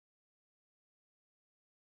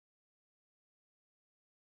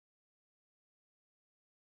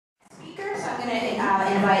I'm going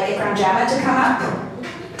to invite Ikram Jama to come up.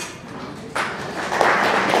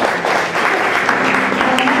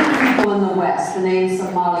 In the West, the name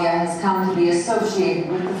Somalia has come to be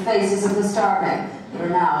associated with the faces of the starving that are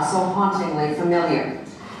now so hauntingly familiar.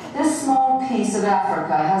 This small piece of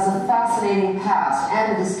Africa has a fascinating past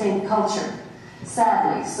and a distinct culture.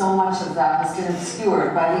 Sadly, so much of that has been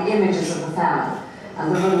obscured by the images of the famine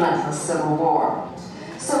and the relentless civil war.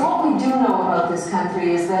 So what we do know about this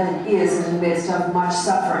country is that it is in the midst of much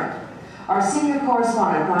suffering. Our senior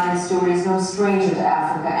correspondent, Brian Stewart, is no stranger to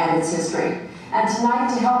Africa and its history. And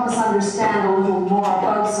tonight, to help us understand a little more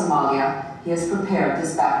about Somalia, he has prepared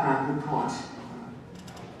this background report.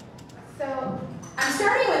 So, I'm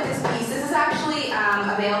starting with this piece. This is actually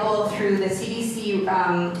available through the CDC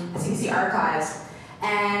archives.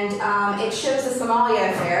 And it shows the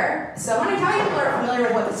Somalia Affair. So I want to tell you people are familiar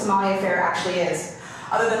with what the Somalia Affair actually is,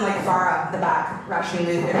 other than like Farah in the back, rationing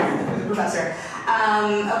the professor.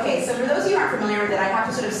 Okay, so for those of you who aren't familiar with it, I have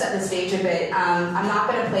to sort of set the stage a bit. I'm not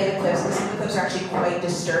going to play the clips because some of the clips are actually quite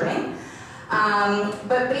disturbing.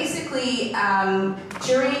 But basically,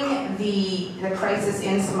 during the crisis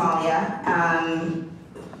in Somalia,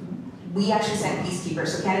 we actually sent peacekeepers.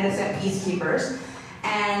 So Canada sent peacekeepers.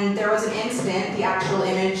 And there was an incident, the actual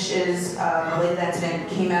images related to that incident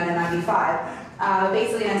came out in '95.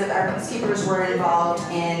 Basically, it ends up our peacekeepers were involved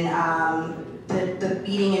in the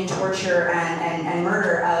beating and torture and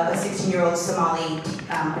murder of a 16-year-old Somali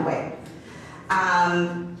boy.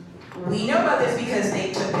 We know about this because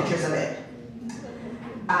they took pictures of it,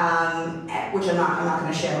 which I'm not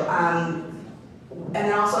going to show. And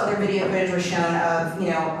then also other video footage was shown of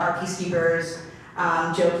our peacekeepers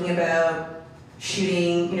joking about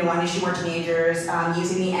shooting, wanting to shoot more teenagers,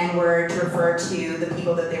 using the N-word to refer to the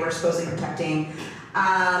people that they were supposedly protecting.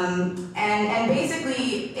 And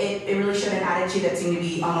basically, it really showed an attitude that seemed to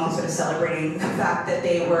be almost sort of celebrating the fact that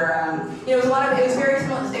they were, it was very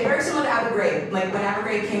similar to Abu Ghraib. Like when Abu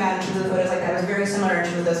Ghraib came out in terms of the photos like that, it was very similar in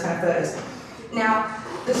terms of those kind of photos. Now,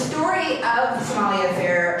 the story of the Somalia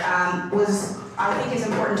Affair was, I think, is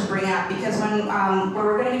important to bring up because what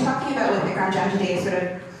we're going to be talking about with Ikram Jama today is sort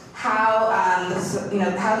of how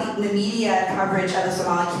how the media coverage of the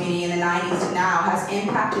Somali community in the 90s to now has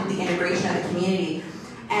impacted the integration of the community.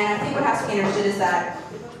 And I think what has to be understood is that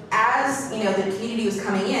as the community was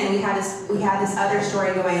coming in, we had this other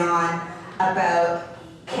story going on about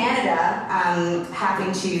Canada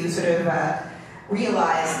having to sort of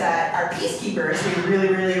realize that our peacekeepers, we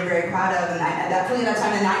really are very proud of, and at that time in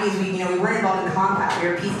the 90s, we weren't involved in combat, we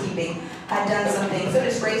were peacekeeping, had done something so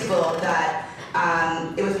disgraceful that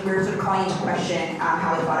we were sort of calling into question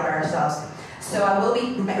how we thought about ourselves. So I will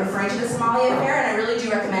be referring to the Somalia Affair, and I really do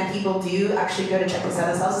recommend people do actually go to check this out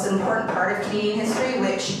themselves. It's an important part of Canadian history,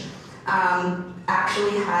 which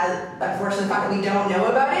actually has, unfortunately, the fact that we don't know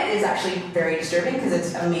about it is actually very disturbing because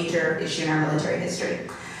it's a major issue in our military history.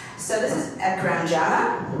 So this is Ikram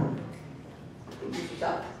Jama.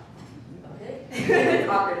 Okay. It's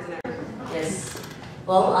awkward, isn't it? Yes.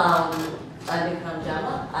 Well, I'm Ikram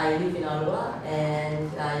Jama. I live in Ottawa,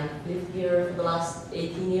 and I've lived here for the last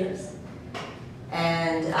 18 years.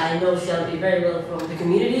 And I know Shelby very well from the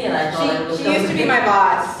community, and I thought I would. She used to be my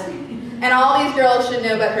boss, and all these girls should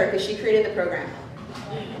know about her because she created the program.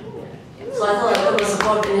 So I thought I would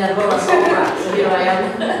support in her role as Oprah. So here I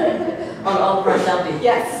am on Oprah Shelby.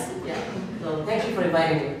 Yes. Yeah. So thank you for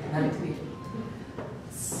inviting me. I'm happy to be here.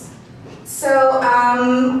 So,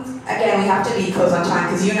 again, we have to be close on time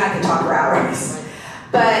because you and I can talk for hours.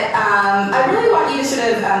 But I really want you to sort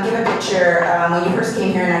of give a picture when you first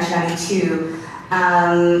came here in 1992.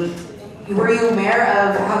 Were you aware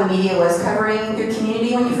of how the media was covering your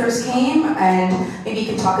community when you first came? And maybe you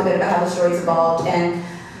could talk a bit about how the story's evolved and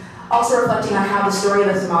also reflecting on how the story of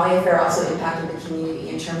the Somalia Affair also impacted the community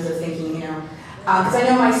in terms of thinking, because I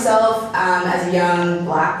know myself as a young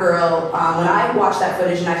black girl, when I watched that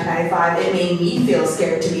footage in 1995, it made me feel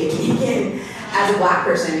scared to be a Canadian as a black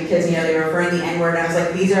person because, they were referring the N-word, and I was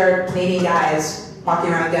like, these are Canadian guys walking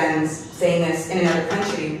around with guns saying this in another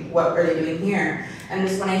country. What are they doing here? And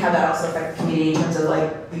just wondering how that also affected the community in terms of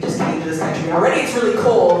we just came to this country. Already it's really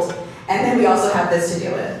cold, and then we also have this to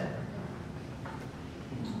deal with.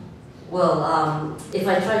 Well, if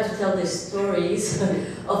I try to tell these stories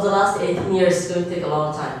of the last 18 years, it's going to take a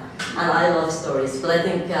long time. And I love stories, but I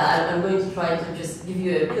think I'm going to try to just give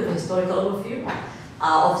you a bit of a historical overview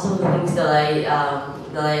of some of the things that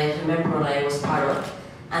I remember when I was part of.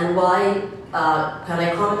 And why can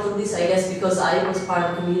I comment on this? I guess because I was part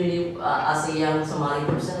of the community as a young Somali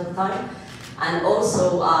person at the time, and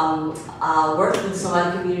also worked with the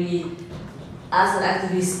Somali community as an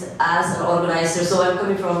activist, as an organizer. So I'm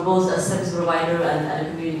coming from both a service provider and a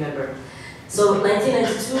community member. So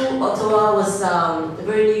 1992, Ottawa was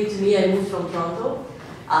very new to me. I moved from Toronto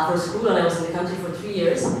for school, and I was in the country for 3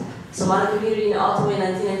 years. Somali community in Ottawa in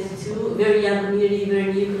 1992, very young community,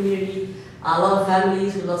 very new community, a lot of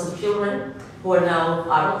families with lots of children who are now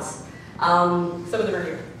adults. Some of them are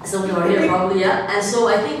here. Some of them are here probably, yeah. And so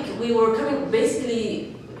I think we were coming,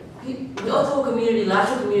 basically, the Ottawa community,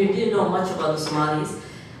 larger community, didn't know much about the Somalis,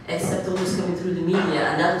 except what was coming through the media,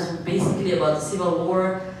 and that was basically about the civil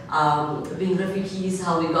war, being refugees,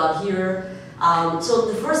 how we got here. So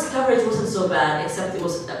the first coverage wasn't so bad, except it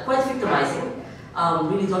was quite victimizing,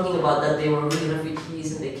 really talking about that they were really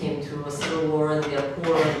refugees and they came through a civil war and they are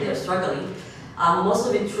poor and they are struggling. Most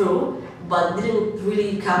of it true, but didn't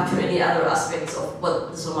really capture any other aspects of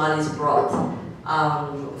what the Somalis brought.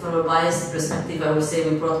 From a biased perspective, I would say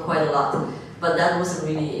we brought quite a lot, but that wasn't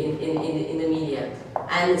really in the media.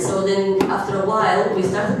 And so then after a while, we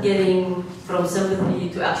started getting from sympathy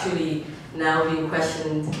to actually now being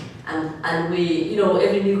questioned, and we, you know,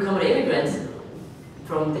 every newcomer immigrant,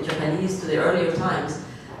 from the Japanese to the earlier times,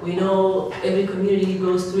 we know every community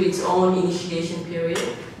goes through its own initiation period,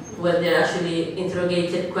 where they're actually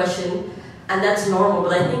interrogated, questioned, and that's normal,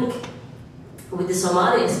 but I think with the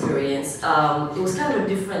Somali experience, it was kind of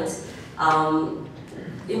different.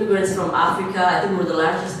 Immigrants from Africa, I think we're the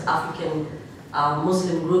largest African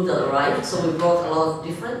Muslim group that arrived, so we brought a lot of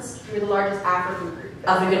difference. You're the largest African group.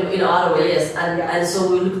 African in Ottawa, yes, and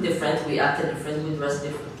so we look different, we acted different, we dressed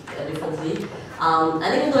differently.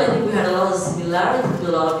 And even though I think we had a lot of similarity with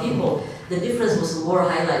a lot of people, the difference was more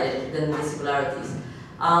highlighted than the similarities.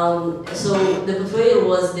 So the portrayal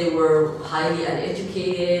was they were highly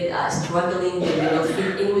uneducated, struggling, they did not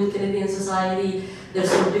fit in with Canadian society, they're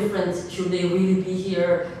so different, should they really be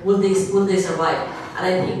here, will they survive? And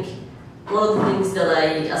I think one of the things that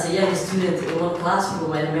I, as a young student in one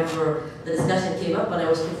classroom, I remember the discussion came up and I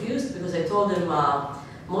was confused because I told them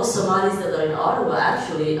most Somalis that are in Ottawa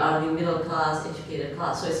actually are the middle class, educated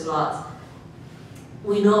class, so it's not.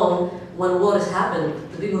 We know when wars happen,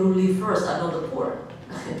 the people who leave first are not the poor.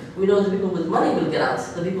 We know the people with money will get out,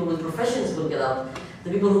 the people with professions will get out,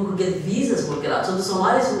 the people who could get visas will get out. So the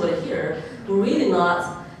Somalis who are here were really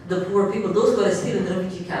not the poor people, those who are still in the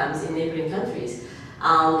refugee camps in neighboring countries.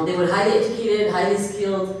 They were highly educated, highly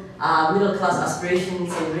skilled, middle class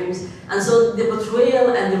aspirations and dreams. And so the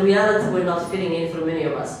portrayal and the reality were not fitting in for many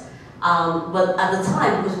of us. But at the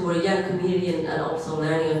time, because we were a young community and also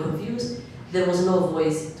learning and confused, there was no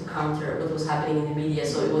voice to counter what was happening in the media.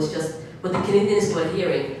 So it was just what the Canadians were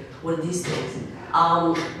hearing were these things.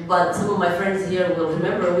 But some of my friends here will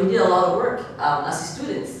remember we did a lot of work as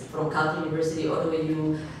students from Carleton University, Ottawa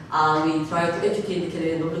U. We tried to educate the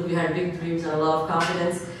Canadian public. We had big dreams and a lot of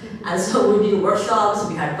confidence. And so we did workshops,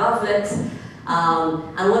 we had pamphlets.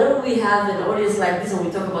 And whenever we have an audience like this and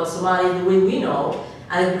we talk about Somali the way we know,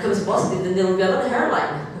 and it becomes positive, then there will be another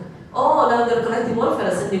hairline. Oh, now they're collecting welfare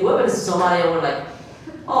and sending women to Somalia, and we're like,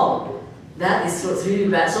 oh, that is really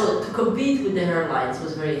bad. So to compete with the hairlines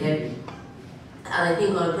was very heavy. And I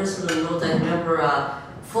think on a personal note, I remember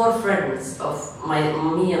 4 friends of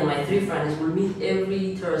me and my 3 friends will meet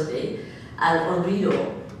every Thursday on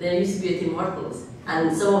Rideau. There used to be a Tim Hortons.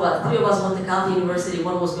 And 3 of us went to Carleton University,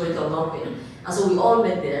 1 was going to Algonquin. And so we all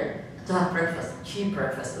met there to have breakfast, cheap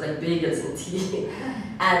breakfast, like bagels and tea.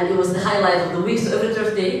 And it was the highlight of the week, so every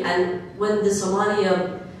Thursday. And when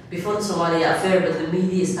the before the Somalia affair, but the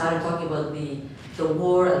media started talking about the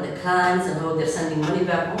war and the clans and how they're sending money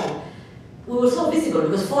back home, we were so visible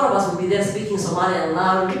because 4 of us would be there speaking Somali and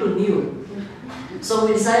loud, and people knew. So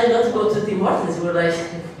we decided not to go to Tim Hortons. We were like,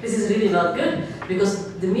 this is really not good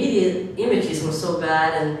because the media images were so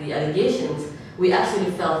bad and the allegations, we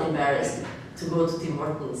actually felt embarrassed to go to Tim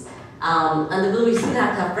Hortons. And we still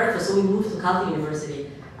had to have breakfast, so we moved to Carleton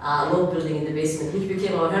University, low building in the basement, which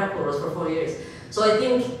became our headquarters for 4 years. So I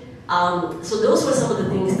think, so those were some of the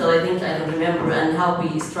things that I think I can remember and how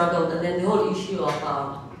we struggled, and then the whole issue of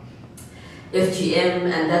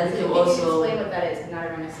FGM, and that became also... Can you explain what that is? Not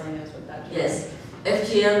everyone necessarily knows what that is. Yes.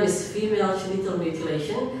 FGM is female genital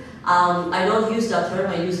mutilation. I don't use that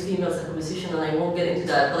term, I use female circumcision, and I won't get into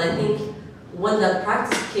that, but I think when that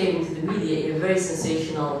practice came into the media in a very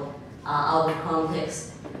sensational, out of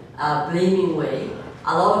context, blaming way,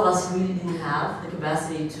 a lot of us really didn't have the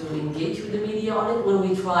capacity to engage with the media on it. When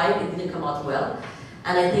we tried, it didn't come out well.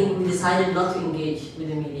 And I think we decided not to engage with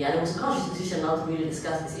the media. And it was a conscious decision not to really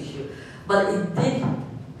discuss this issue. But it did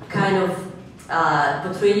kind of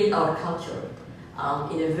portray our culture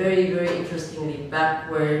in a very, very interestingly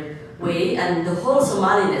backward way. And the whole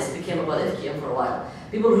Somaliness became about FGM for a while.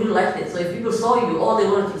 people really liked it. So if people saw you, all they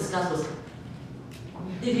wanted to discuss was,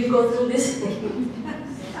 did you go through this?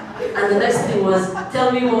 And the next thing was,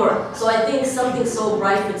 tell me more. So I think something so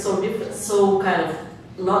private, so different, so kind of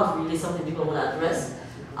not really something people want to address,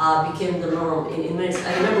 became the norm in many.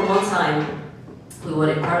 I remember one time we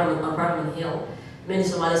were in Parliament, on Parliament Hill, many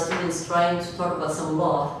Somali students trying to talk about some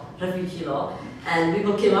law, refugee law, and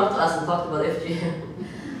people came up to us and talked about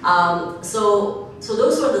FGM. So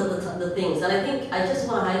those were the things, and I think I just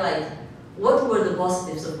want to highlight what were the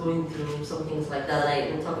positives of going through some things like that.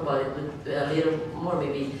 And I will talk about it later more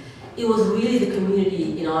maybe. It was really the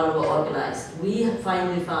community in Ottawa organized. We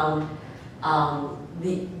finally found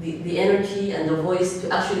the energy and the voice to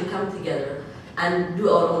actually come together and do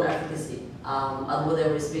our own advocacy on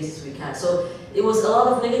whatever basis we can. So it was a lot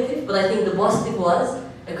of negative, but I think the positive was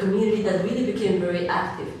a community that really became very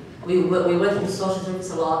active. We went into social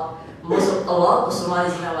service a lot. A lot of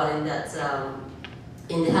Somalis now are in that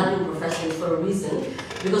in the helping profession for a reason,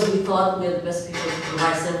 because we thought we were the best people to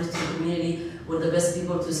provide service to the community. We're the best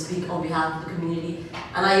people to speak on behalf of the community.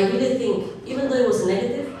 And I really think, even though it was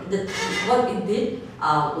negative, that what it did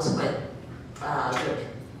was quite good.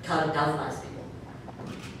 Kind of galvanized people.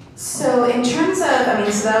 So in terms of, I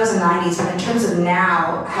mean, so that was the 90s, but in terms of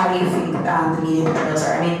now, how do you think the media portrayals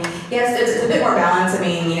are? I mean, yes, it's a bit more balanced. I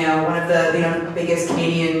mean, you know, one of the biggest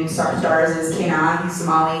Canadian stars is Kenan, he's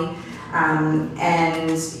Somali. And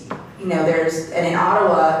you know, and in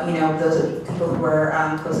Ottawa, you know, those people who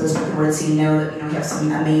are closest with the word scene know that, you know, we have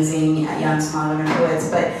some amazing young Somali women poets.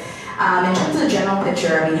 But in terms of the general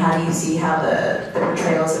picture, I mean, how do you see how the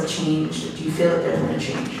portrayals have changed? Do you feel that there's been a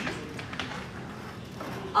change?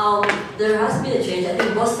 There has been a change. I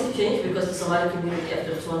think positive change, because the Somali community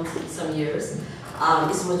after 20-some years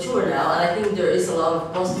is mature now, and I think there is a lot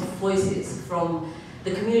of positive voices from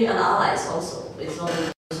the community and allies also. It's not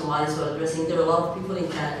only Somalis who are addressing. There are a lot of people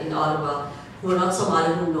in Ottawa who are not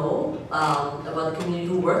Somali who know about the community,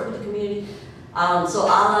 who work with the community. So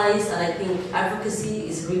allies, and I think advocacy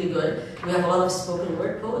is really good. We have a lot of spoken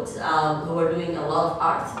word poets who are doing a lot of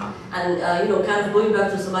art, and you know, kind of going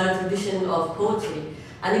back to the Somali tradition of poetry.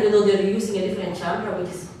 And even though they're using a different genre,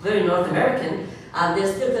 which is very North American,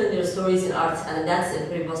 they're still telling their stories in art, and that's a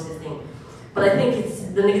very positive thing. But I think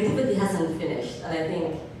the negativity hasn't finished, and I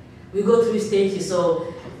think we go through stages.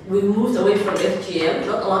 So we moved away from FGM.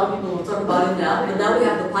 Not a lot of people will talk about it now, but now we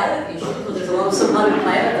have the pirate issue, because there's a lot of Somali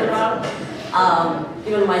pirates around.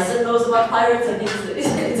 Even my son knows about pirates. I think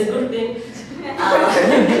it's a good thing.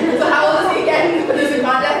 So how old is he again? Put this in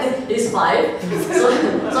context. He's 5.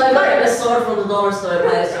 So I got a sword from the dollar store, a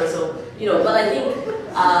pirate store. So, you know, but I think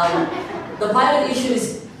the pirate issue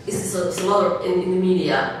is a lot in the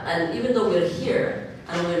media. And even though we're here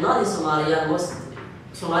and we're not in Somalia, and most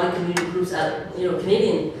Somali community groups are, you know,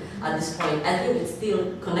 Canadian at this point, I think it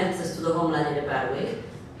still connects us to the homeland in a bad way.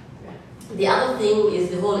 The other thing is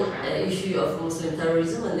the whole issue of Muslim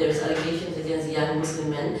terrorism, and there's allegations against young Muslim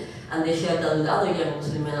men, and they share that with other young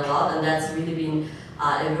Muslim men a lot, and that's really been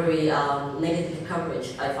a very negative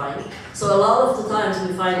coverage, I find. So a lot of the times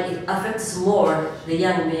we find it affects more the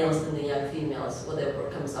young males than the young females, whatever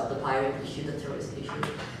comes up, the pirate issue, the terrorist issue,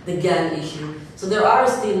 the gang issue. So there are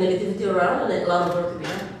still negativity around, and a lot of work to be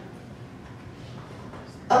done.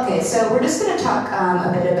 Okay, so we're just going to talk a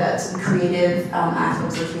bit about some creative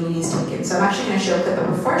aspects the community's taken. So I'm actually going to show a clip, but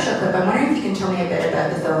before I show a clip, I'm wondering if you can tell me a bit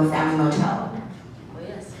about the film Family Motel. Oh,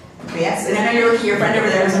 yes. Yes, and I know you're looking, your friend over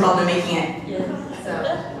there was involved in making it. Yes. So,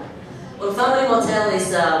 well, Family Motel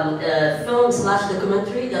is a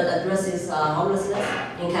film/documentary that addresses homelessness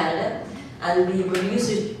in Canada, and the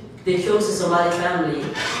producers, they chose a Somali family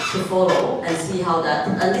to follow and see how that,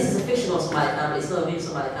 and this is a fictional Somali family, it's not a real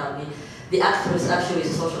Somali family. The actress actually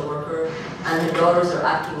is a social worker, and her daughters are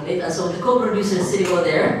acting in it, and so the co-producer is sitting over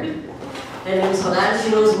there. Her name is Honan,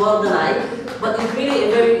 she knows more than I, but it's really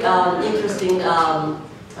a very interesting kind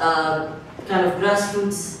of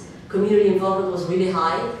grassroots community involvement was really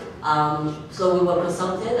high. So we were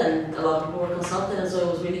consulted, and a lot of people were consulted, and so it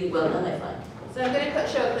was really well done, I find. So I'm going to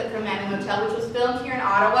show a clip from Family Motel, which was filmed here in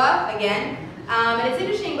Ottawa, again. And it's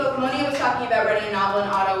interesting, but Monia was talking about writing a novel in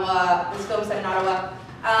Ottawa, this film set in Ottawa.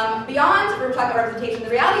 Beyond, we're talking about representation,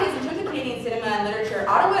 the reality is in terms of Canadian cinema and literature,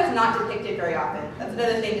 Ottawa is not depicted very often. That's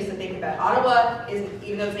another thing just to think about. Ottawa is,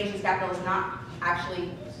 even though it's the nation's capital, is not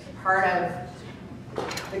actually part of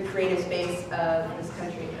the creative space of this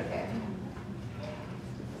country. Okay.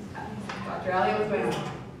 Dr. Ali, what's going on?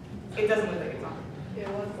 It doesn't look like it's on. It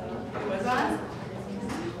was on. It was on?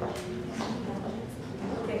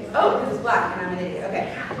 Okay. Oh, this is black and I'm an idiot. Okay.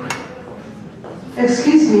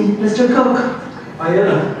 Excuse me, Mr. Cook.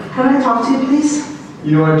 Ayana. Can I talk to you, please?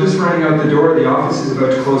 You know, I'm just running out the door. The office is about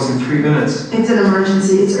to close in 3 minutes. It's an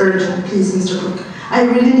emergency. It's urgent. Please, Mr. Cook. I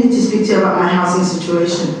really need to speak to you about my housing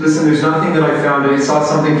situation. Listen, there's nothing that I found. I saw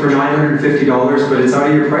something for $950, but it's out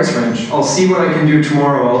of your price range. I'll see what I can do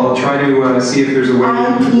tomorrow. I'll try to see if there's a way.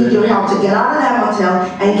 I need your help to get out of that motel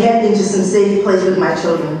and get into some safe place with my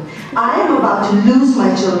children. I am about to lose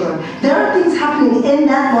my children. There are things happening in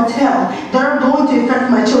that motel that are going to affect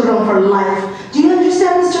my children for life. Do you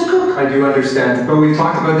understand, Mr. Cook? I do understand, but we've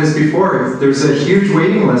talked about this before. There's a huge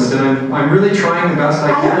waiting list, and I'm really trying the best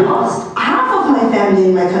I can. I have lost half of my family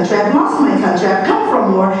in my country. I've lost my country. I've come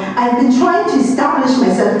from war. I've been trying to establish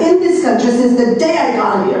myself in this country since the day I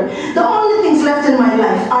got here. The only things left in my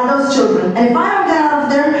life are those children, and if I don't get out of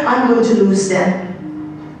there, I'm going to lose them.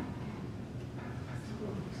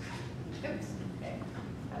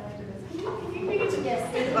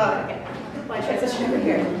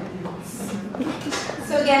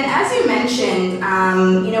 So again, as you mentioned,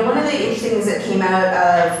 you know, one of the interesting things that came out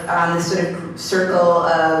of this sort of circle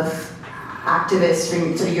of activists,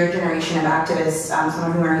 from sort of your generation of activists, some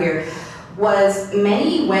of whom are here, was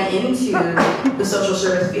many went into the social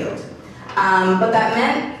service field. But that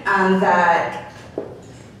meant that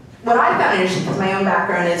what I found interesting, because my own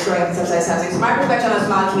background is growing up in subsidized housing, so my perspective on the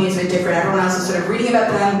Somali community is a bit different. Everyone else was sort of reading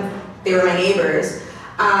about them. They were my neighbors.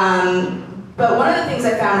 But one of the things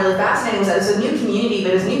I found really fascinating was that it was a new community,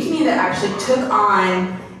 but it was a new community that actually took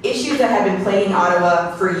on issues that had been plaguing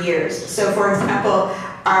Ottawa for years. So for example,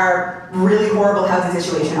 our really horrible housing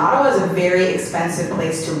situation. Ottawa is a very expensive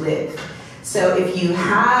place to live. So if you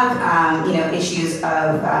have you know, issues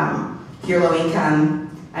of you're low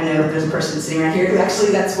income, I know there's a person sitting around here who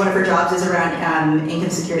actually, that's one of her jobs is around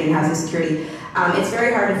income security and housing security. It's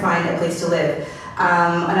very hard to find a place to live.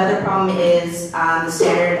 Another problem is the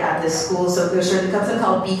standard at the school. So there's something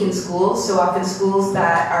called beacon schools. So often schools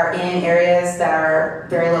that are in areas that are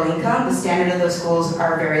very low income, the standard of those schools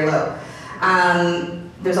are very low.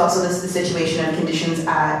 There's also the situation of conditions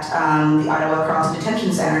at the Ottawa Carleton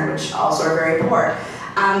Detention Centre, which also are very poor.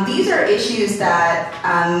 These are issues that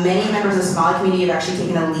many members of the Somali community have actually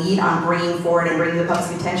taken a lead on bringing forward and bringing to the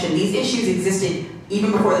public's attention. These issues existed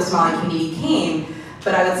even before the Somali community came,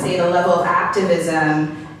 but I would say the level of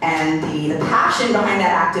activism and the passion behind that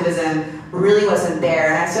activism really wasn't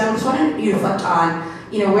there. And so I just wanted you to reflect on,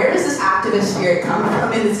 you know, where does this activist spirit come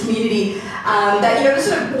from in this community that, you know, just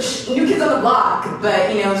sort of new kids on the block,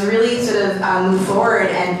 but, you know, to really sort of move forward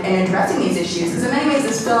and addressing these issues. Because in many ways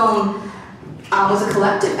this film was a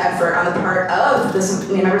collective effort on the part of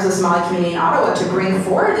the members of the Somali community in Ottawa to bring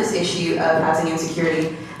forward this issue of housing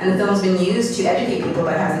insecurity. And the film's been used to educate people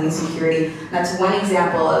about housing insecurity. And that's one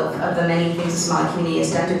example of the many things the Somali community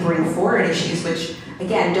has done to bring forward issues which,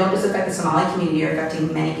 again, don't just affect the Somali community, are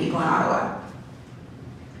affecting many people in Ottawa.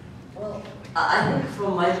 Well, I think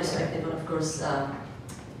from my perspective, and of course, I'm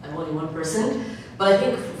only one person, but I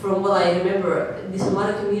think from what I remember, the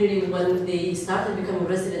Somali community, when they started becoming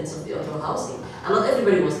residents of the Ottawa housing, and not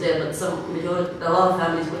everybody was there, but a lot of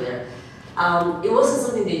families were there. It wasn't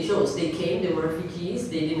something they chose. They came, they were refugees,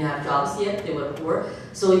 they didn't have jobs yet, they were poor,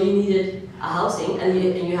 so you needed a housing, and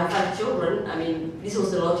you have 5 children. I mean, this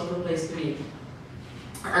was the logical place to be.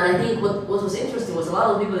 And I think what was interesting was a lot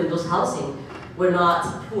of people in those housing were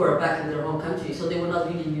not poor back in their home country, so they were not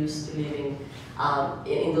really used to living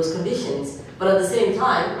in those conditions. But at the same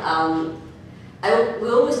time, we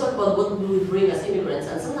always talk about what do we bring as immigrants,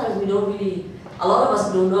 and sometimes we don't really, a lot of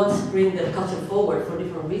us do not bring their culture forward for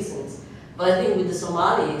different reasons. But I think with the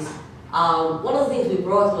Somalis, one of the things we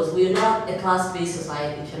brought was we are not a class-based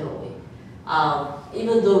society generally.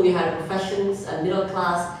 Even though we had professions and middle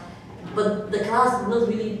class, but the class did not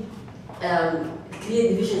really create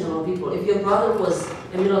divisions among people. If your brother was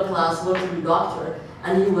a middle class, wanted to be a doctor,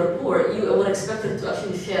 and you were poor, you were expected to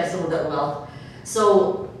actually share some of that wealth.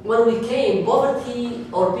 So when we came, poverty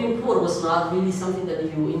or being poor was not really something that you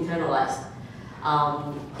internalized.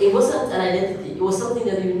 It wasn't an identity, it was something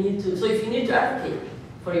that you need to, so if you need to advocate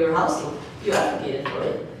for your housing, you advocated for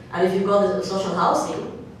it. And if you got a social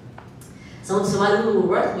housing, some of the Somali who we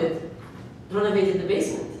worked with renovated the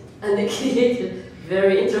basement. And they created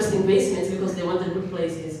very interesting basements because they wanted good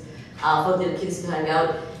places for their kids to hang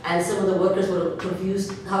out. And some of the workers were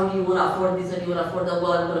confused, how do you want to afford this, how do you want to afford that?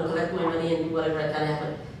 Well, I'm going to collect my money and do whatever I can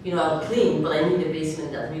have. You know, I'll clean, but I need a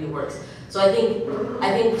basement that really works. So I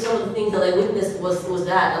think some of the things that I witnessed was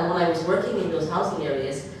that, and when I was working in those housing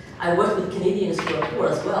areas, I worked with Canadians who are poor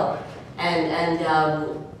as well. And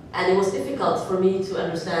it was difficult for me to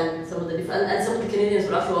understand some of the different, and some of the Canadians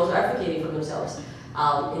were actually also advocating for themselves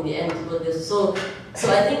in the end. So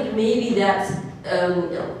I think maybe that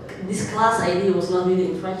this class idea was not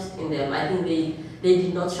really entrenched in them. I think they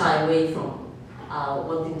did not shy away from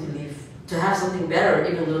wanting to live, to have something better,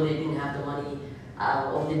 even though they didn't have the money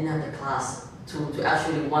or didn't have the class to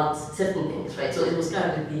actually want certain things, right? So it was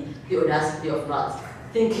kind of the audacity of not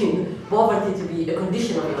thinking poverty to be a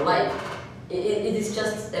condition of your life. It is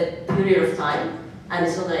just a period of time, and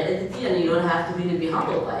it's not an identity, and you don't have to really be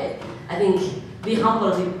humbled by it. I think be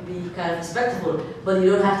humble, be kind of respectful, but you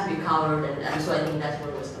don't have to be coward, and so I think that's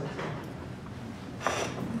where it was coming from.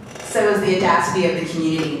 So it was the audacity of the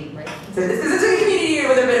community. Right. So this is a community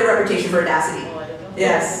with a bit of reputation for audacity. Oh, I don't know.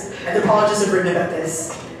 Yes, anthropologists have written about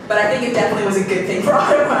this, but I think it definitely was a good thing for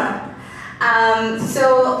Ottawa.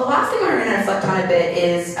 So the last thing we're going to reflect on a bit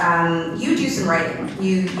is you do some writing.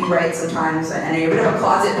 You write sometimes. I know you're a bit of a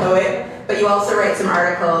closet poet, but you also write some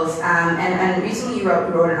articles. And recently you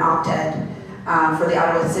wrote an op-ed for the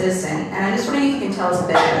Ottawa Citizen. And I'm just wondering if you can tell us a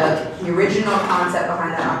bit about the original concept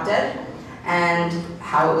behind that op-ed and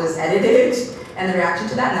how it was edited and the reaction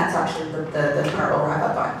to that. And that's actually the part we'll wrap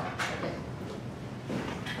up on.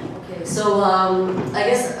 Okay, so I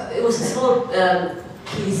guess it was a small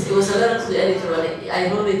piece. It was a letter to the editor, and I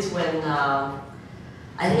wrote it when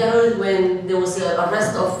I think I wrote it when there was an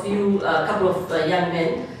arrest of a couple of young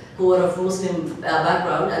men who were of Muslim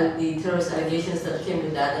background and the terrorist allegations that came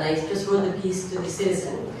with that. And I just wrote the piece to the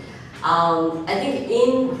Citizen. I think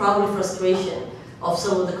in probably frustration of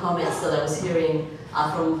some of the comments that I was hearing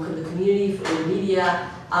from the community, from the media,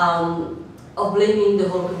 of blaming the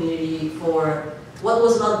whole community for what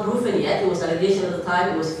was not proven yet. It was allegation at the time.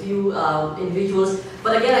 It was few individuals,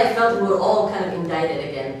 but again, I felt we were all kind of indicted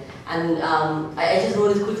again. And I just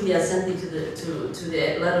wrote it quickly and sent it to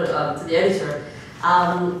the letter to the editor.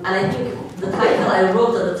 And I think the title I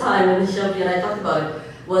wrote at the time, and Shelby and I talked about it,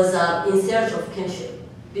 was "In Search of Kinship,"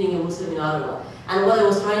 being a Muslim in Ottawa. And what I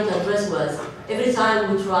was trying to address was every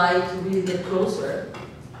time we try to really get closer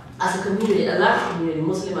as a community, a large community,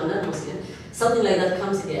 Muslim and non-Muslim, something like that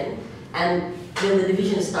comes again. And then the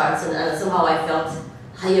division starts, and somehow I felt,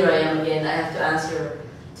 here I am again, I have to answer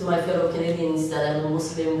to my fellow Canadians that I'm a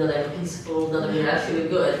Muslim, that I'm peaceful, that I'm actually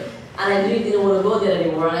good. And I really didn't want to go there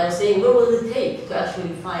anymore, and I was saying, what will it take to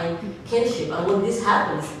actually find kinship? And when this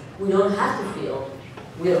happens, we don't have to feel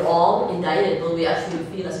we're all indicted, but we actually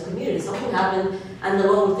feel as a community. Something happened, and the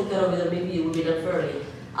law will take care of it, or maybe it will be done fairly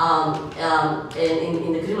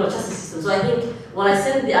in the criminal justice system. So I think when I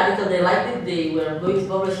sent the article, they liked it, they were going to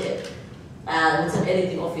publish it. With some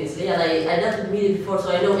editing, obviously, and I never read it before, so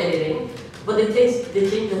I know editing. But they changed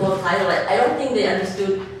the whole title. I don't think they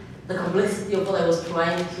understood the complexity of what I was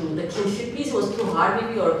trying to. The kinship piece was too hard,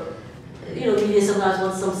 maybe, or media sometimes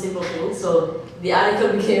wants some simple things. So the article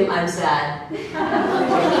became "I'm sad." And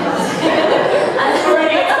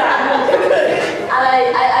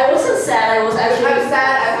I wasn't sad. I was actually. I'm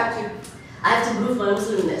sad. I have to prove my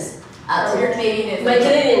Muslimness. So your Canadianness. My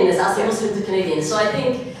Canadianness as a Muslim to Canadian. So I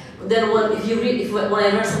think. Then when I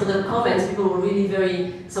heard some of the comments, people were really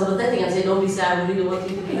very sympathetic and said, "Don't be sad, we really want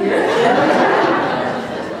you to be here."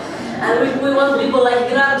 And we want people like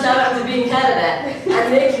Ikram Jama to be in Canada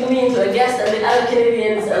and making me into a guest, and the other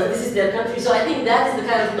Canadians, this is their country. So I think that is the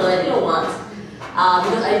kind of people I didn't want,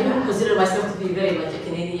 because I do consider myself to be very much a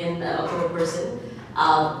Canadian Ottawa person.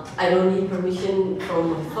 I don't need permission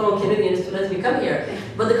from fellow Canadians to let me come here.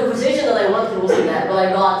 But the conversation that I wanted wasn't that, but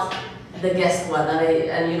I got the guest one, and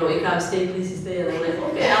Ikram, stay, please stay, and I'm like,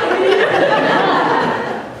 okay.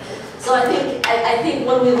 So I think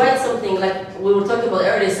when we write something, like we were talking about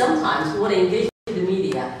earlier, sometimes we want to engage with the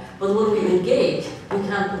media, but when we engage, we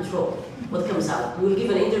can't control what comes out. We will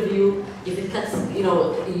give an interview, if it cuts, they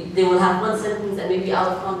will have one sentence and maybe out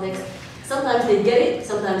of context. Sometimes they get it,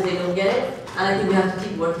 sometimes they don't get it, and I think we have to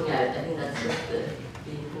keep working at it. I think that's just